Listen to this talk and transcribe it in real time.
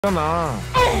나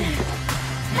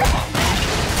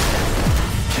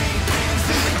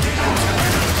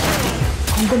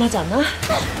궁금하지 않아?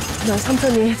 너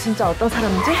삼촌이 진짜 어떤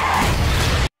사람인지?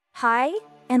 Hi,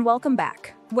 and welcome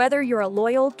back. Whether you're a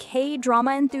loyal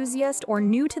K-drama enthusiast or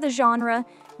new to the genre,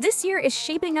 this year is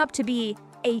shaping up to be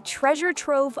a treasure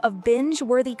trove of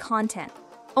binge-worthy content.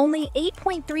 Only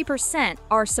 8.3%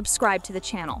 are subscribed to the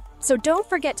channel, so don't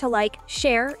forget to like,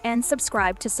 share, and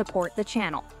subscribe to support the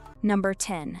channel. Number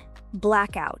 10.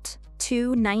 Blackout.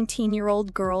 Two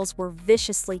 19-year-old girls were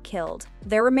viciously killed.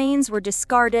 Their remains were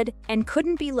discarded and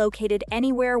couldn't be located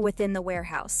anywhere within the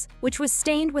warehouse, which was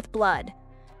stained with blood.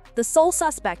 The sole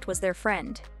suspect was their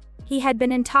friend. He had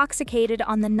been intoxicated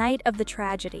on the night of the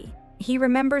tragedy. He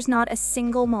remembers not a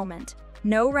single moment.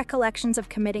 No recollections of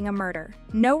committing a murder.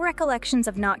 No recollections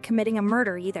of not committing a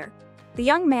murder either. The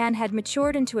young man had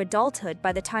matured into adulthood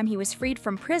by the time he was freed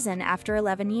from prison after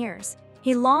 11 years.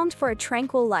 He longed for a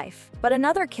tranquil life, but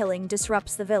another killing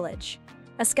disrupts the village.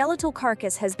 A skeletal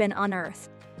carcass has been unearthed.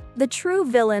 The true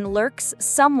villain lurks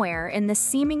somewhere in the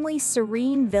seemingly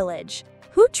serene village.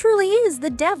 Who truly is the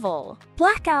devil?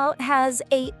 Blackout has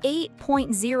a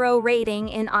 8.0 rating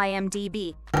in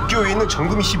IMDb. 학교에 있는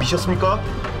정금이 씨 미셨습니까?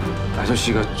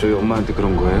 아저씨가 저희 엄마한테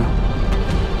그런 거예요?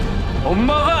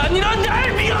 엄마가 아니라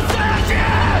날 믿었어야지!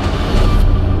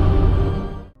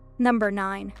 Number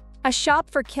 9. A Shop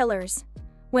for Killers.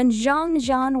 When Zhang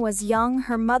Jian was young,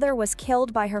 her mother was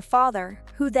killed by her father,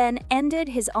 who then ended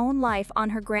his own life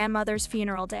on her grandmother's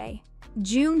funeral day.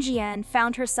 Jun Jian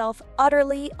found herself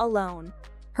utterly alone.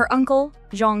 Her uncle,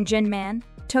 Zhang Jinman,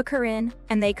 took her in,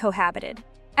 and they cohabited.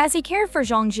 As he cared for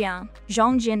Zhang Jian,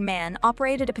 Zhang Jinman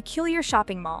operated a peculiar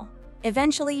shopping mall.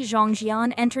 Eventually, Zhang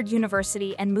Jian entered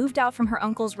university and moved out from her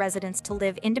uncle's residence to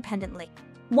live independently.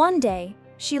 One day,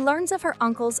 she learns of her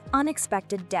uncle's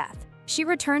unexpected death. She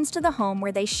returns to the home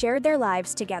where they shared their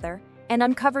lives together and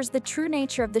uncovers the true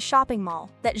nature of the shopping mall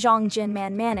that Zhang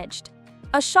Jinman managed.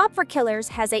 A Shop for Killers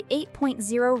has a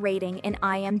 8.0 rating in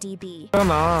IMDb.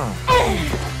 나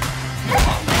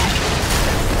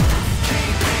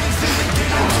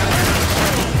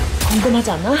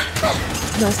궁금하지 않아?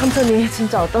 너 삼촌이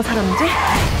진짜 어떤 사람인지?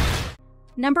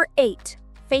 Number 8.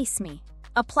 Face Me.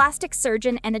 A plastic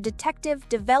surgeon and a detective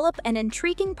develop an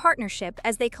intriguing partnership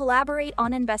as they collaborate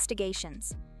on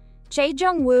investigations. Chae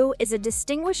Jung-woo is a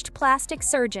distinguished plastic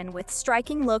surgeon with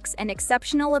striking looks and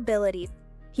exceptional abilities.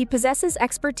 He possesses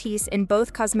expertise in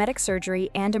both cosmetic surgery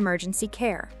and emergency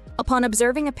care. Upon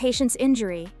observing a patient's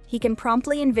injury, he can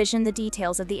promptly envision the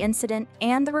details of the incident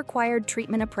and the required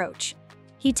treatment approach.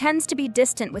 He tends to be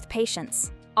distant with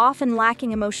patients, often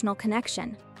lacking emotional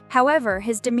connection. However,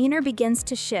 his demeanor begins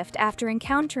to shift after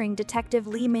encountering Detective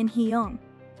Lee Min-hyung.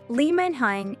 Lee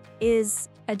Min-hyung is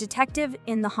a detective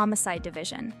in the homicide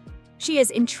division. She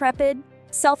is intrepid,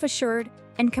 self-assured,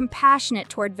 and compassionate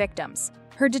toward victims.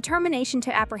 Her determination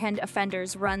to apprehend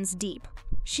offenders runs deep.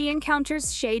 She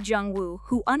encounters Chae Jung-woo,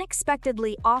 who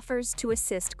unexpectedly offers to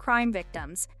assist crime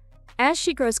victims. As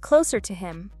she grows closer to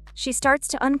him, she starts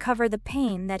to uncover the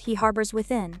pain that he harbors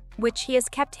within, which he has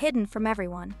kept hidden from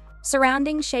everyone.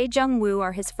 Surrounding Chae Jung-woo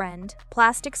are his friend,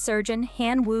 plastic surgeon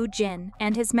Han Woo-jin,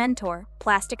 and his mentor,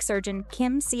 plastic surgeon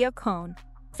Kim Seo-kwon.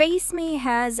 Face Me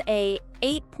has a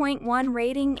 8.1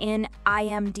 rating in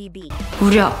IMDb.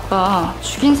 우리 아빠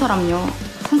죽인 사람요.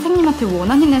 선생님한테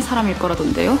원한이 낸 사람일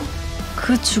거라던데요?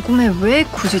 그 죽음에 왜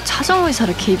굳이 차정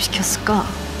의사를 개입시켰을까?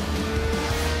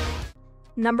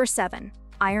 Number 7.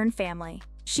 Iron Family.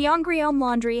 Cheongryom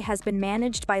Laundry has been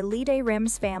managed by Lee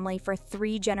Dae-rim's family for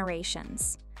 3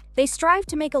 generations. They strive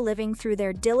to make a living through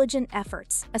their diligent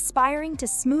efforts, aspiring to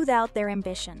smooth out their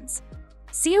ambitions.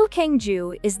 Seo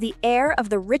Kang-ju is the heir of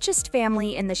the richest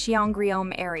family in the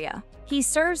Cheongryom area. He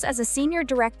serves as a senior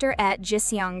director at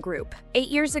Jiseong Group. 8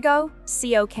 years ago,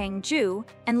 Seo Kang-ju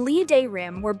and Lee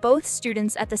Dae-rim were both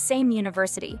students at the same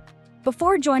university.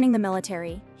 Before joining the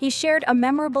military, he shared a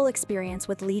memorable experience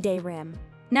with Lee Dae-rim.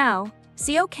 Now,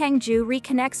 Seo Kang-ju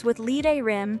reconnects with Lee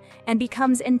Dae-rim and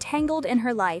becomes entangled in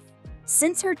her life.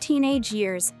 Since her teenage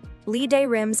years, Lee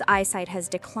Dae-rim's eyesight has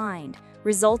declined,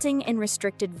 resulting in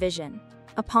restricted vision.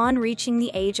 Upon reaching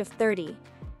the age of 30,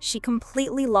 she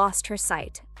completely lost her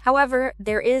sight. However,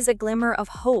 there is a glimmer of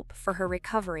hope for her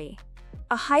recovery.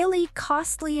 A highly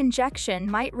costly injection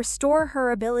might restore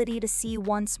her ability to see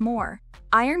once more.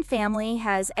 Iron Family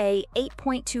has a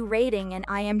 8.2 rating in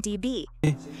IMDb.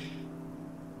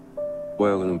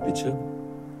 뭐야 그 눈빛은?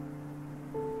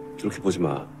 그렇게 보지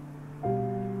마.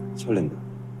 설렌다.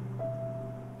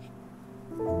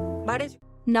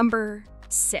 Number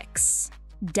 6.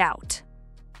 Doubt.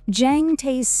 Jang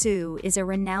Tae-soo is a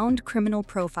renowned criminal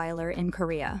profiler in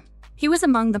Korea. He was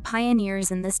among the pioneers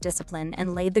in this discipline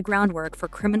and laid the groundwork for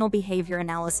criminal behavior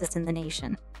analysis in the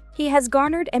nation. He has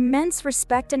garnered immense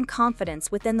respect and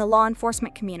confidence within the law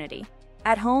enforcement community.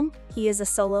 At home, he is a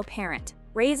solo parent,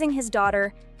 raising his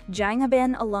daughter, Jang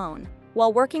Ha-bin, alone.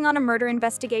 While working on a murder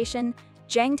investigation,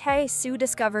 Jang Tae-soo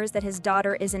discovers that his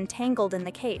daughter is entangled in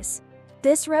the case.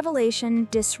 This revelation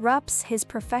disrupts his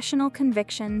professional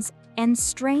convictions and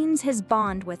strains his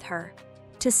bond with her.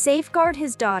 To safeguard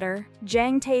his daughter,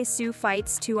 Jang Tae-soo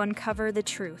fights to uncover the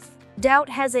truth. Doubt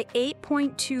has a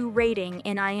 8.2 rating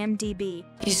in IMDb.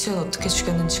 이수연 어떻게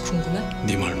죽였는지 궁금해?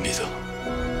 네 말 믿어.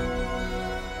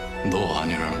 너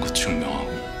아니라는 거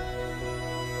증명하고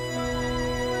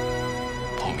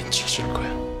범인 찾을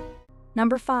거야.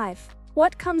 Number 5.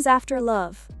 What Comes After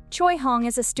Love? Choi Hong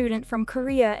is a student from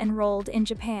Korea enrolled in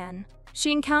Japan.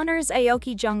 She encounters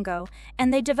Aoki Jungo,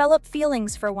 and they develop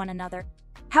feelings for one another.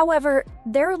 However,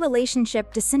 their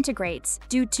relationship disintegrates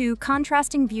due to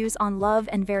contrasting views on love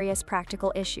and various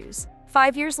practical issues.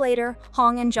 5 years later,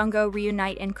 Hong and Jungo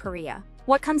reunite in Korea.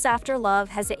 What Comes After Love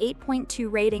has an 8.2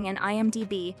 rating in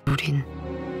IMDb. 우린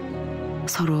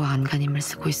서로 안간힘을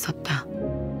쓰고 있었다.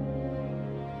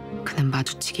 그는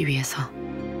마주치기 위해서,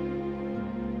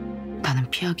 나는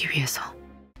피하기 위해서.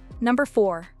 Number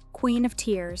 4. Queen of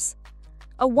Tears.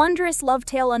 A wondrous love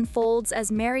tale unfolds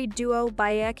as married duo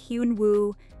Baek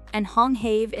Hyun-woo and Hong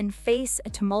Have-in face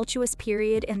a tumultuous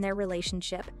period in their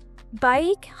relationship.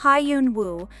 Baek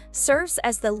Hyun-woo serves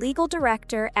as the legal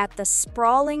director at the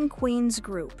sprawling Queens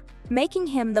Group, making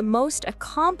him the most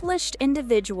accomplished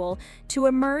individual to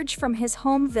emerge from his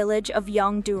home village of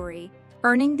Yeongdeuri,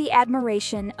 earning the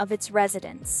admiration of its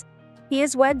residents. He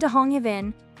is wed to Hong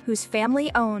Have-in, whose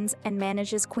family owns and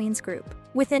manages Queens Group.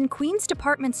 Within Queens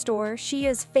department store, she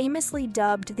is famously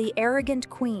dubbed the Arrogant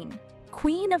Queen.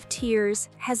 Queen of Tears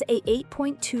has a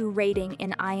 8.2 rating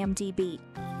in IMDb.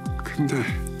 근데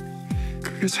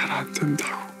그게 잘 안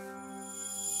된다고.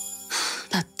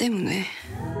 나 때문에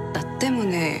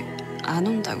안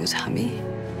온다고 잠이?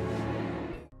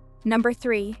 Number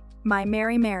 3. My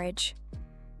Merry Marriage.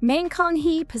 Main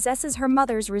Kang-hee possesses her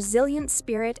mother's resilient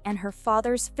spirit and her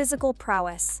father's physical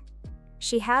prowess.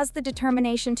 She has the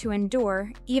determination to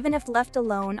endure, even if left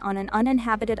alone on an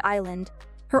uninhabited island.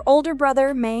 Her older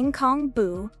brother, Main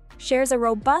Kang-boo, shares a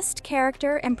robust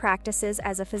character and practices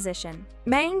as a physician.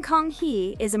 Main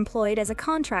Kang-hee is employed as a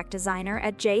contract designer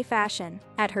at J Fashion.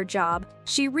 At her job,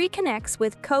 she reconnects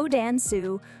with Ko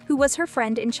Dan-soo, who was her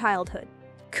friend in childhood.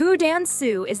 Ko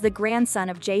Dan-soo is the grandson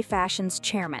of J Fashion's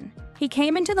chairman. He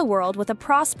came into the world with a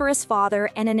prosperous father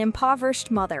and an impoverished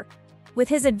mother. With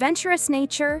his adventurous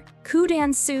nature, Ko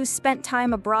Dan-soo spent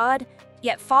time abroad,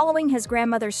 yet following his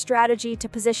grandmother's strategy to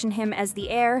position him as the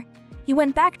heir, he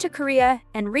went back to Korea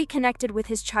and reconnected with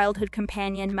his childhood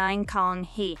companion Main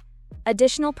Kang-hee.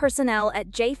 Additional personnel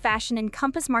at J Fashion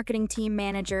encompass marketing team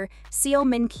manager Seo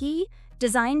Min-ki,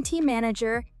 design team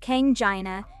manager Kang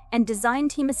Jaina, and design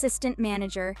team assistant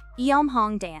manager Yeom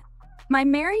Hong-dan. My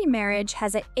Merry Marriage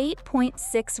has an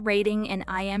 8.6 rating in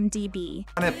IMDb.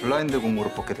 블라인드 공모로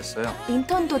뽑게 됐어요.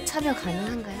 인턴도 참여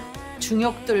가능한가요?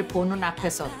 중역들 보는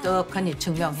앞에서 떡하니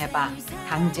증명해봐.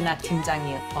 강진아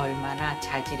팀장이 얼마나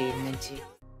자질이 있는지.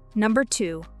 Number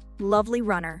 2. Lovely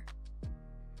Runner.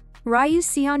 Ryu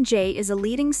Seon-jae is a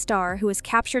leading star who has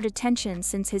captured attention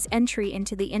since his entry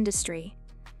into the industry.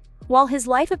 While his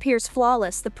life appears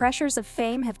flawless, the pressures of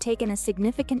fame have taken a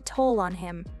significant toll on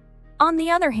him. On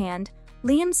the other hand,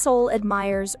 Liam Seol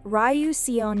admires Ryu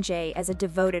Seon-jae as a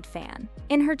devoted fan.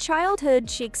 In her childhood,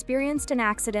 she experienced an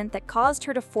accident that caused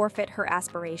her to forfeit her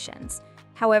aspirations.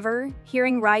 However,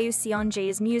 hearing Ryu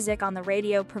Seon-jae's music on the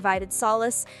radio provided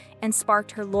solace and sparked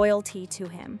her loyalty to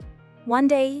him. One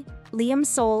day, Liam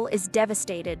Seol is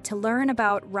devastated to learn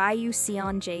about Ryu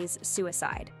Seon-jae's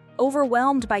suicide.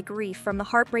 Overwhelmed by grief from the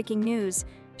heartbreaking news,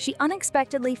 she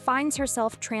unexpectedly finds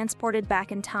herself transported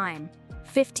back in time,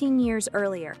 15 years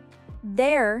earlier.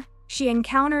 There, she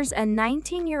encounters a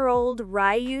 19-year-old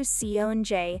Ryu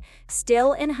Seon-jae,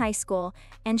 still in high school,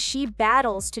 and she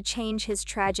battles to change his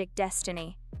tragic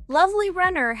destiny. Lovely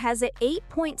Runner has an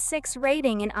 8.6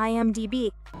 rating in IMDb.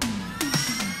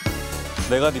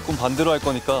 내가 네 꿈 반대로 할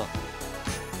거니까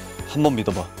한 번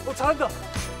믿어봐. 잘한다.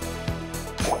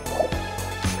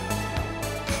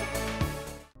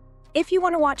 If you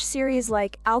want to watch series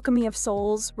like Alchemy of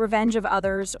Souls, Revenge of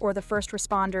Others, or The First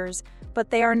Responders,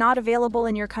 but they are not available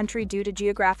in your country due to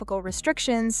geographical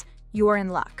restrictions, you are in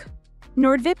luck.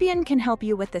 NordVPN can help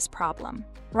you with this problem.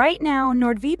 Right now,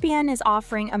 NordVPN is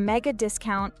offering a mega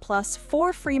discount plus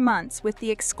 4 free months with the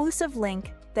exclusive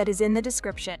link that is in the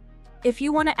description. If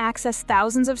you want to access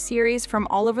thousands of series from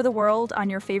all over the world on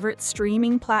your favorite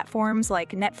streaming platforms like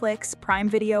Netflix, Prime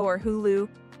Video, or Hulu,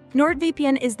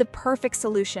 NordVPN is the perfect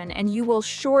solution and you will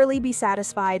surely be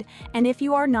satisfied. And if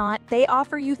you are not, they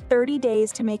offer you 30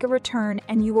 days to make a return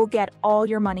and you will get all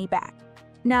your money back.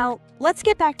 Now, let's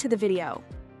get back to the video.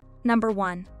 Number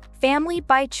 1. Family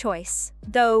by choice.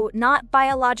 Though not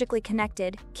biologically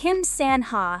connected, Kim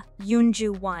San-ha, Yoon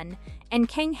Ju-won, and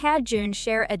Kang Ha-jun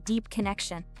share a deep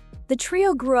connection. The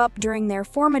trio grew up during their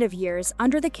formative years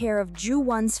under the care of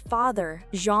Ju-won's father,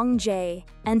 Jong Jae,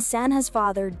 and San-ha's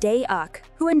father, Dae-uk,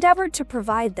 who endeavored to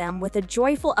provide them with a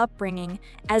joyful upbringing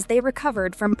as they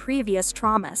recovered from previous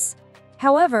traumas.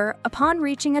 However, upon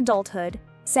reaching adulthood,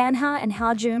 San-ha and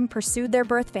Ha-jun pursued their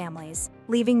birth families,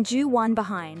 leaving Ju-won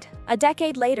behind. A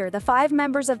decade later, the 5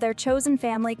 members of their chosen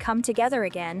family come together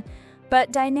again,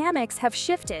 but dynamics have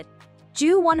shifted.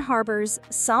 Ju-won harbors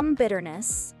some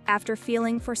bitterness after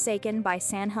feeling forsaken by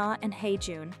San-ha and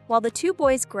Hae-jun, while the two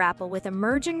boys grapple with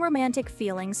emerging romantic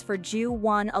feelings for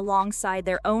Ju-won alongside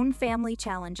their own family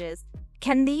challenges.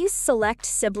 Can these select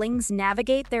siblings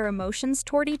navigate their emotions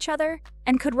toward each other?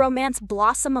 And could romance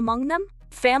blossom among them?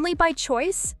 Family by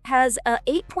Choice has a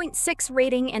 8.6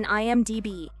 rating in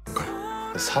IMDb.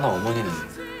 사나 어머니는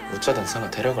어쩌다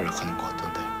사나 데려가려고 하는 것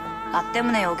같던데. 나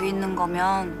때문에 여기 있는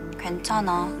거면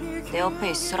괜찮아. 내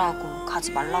옆에 있으라고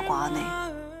가지 말라고 안 해.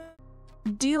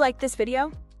 Do you like this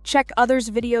video? Check others'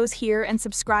 videos here and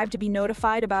subscribe to be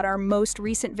notified about our most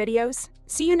recent videos.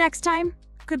 See you next time.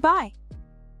 Goodbye.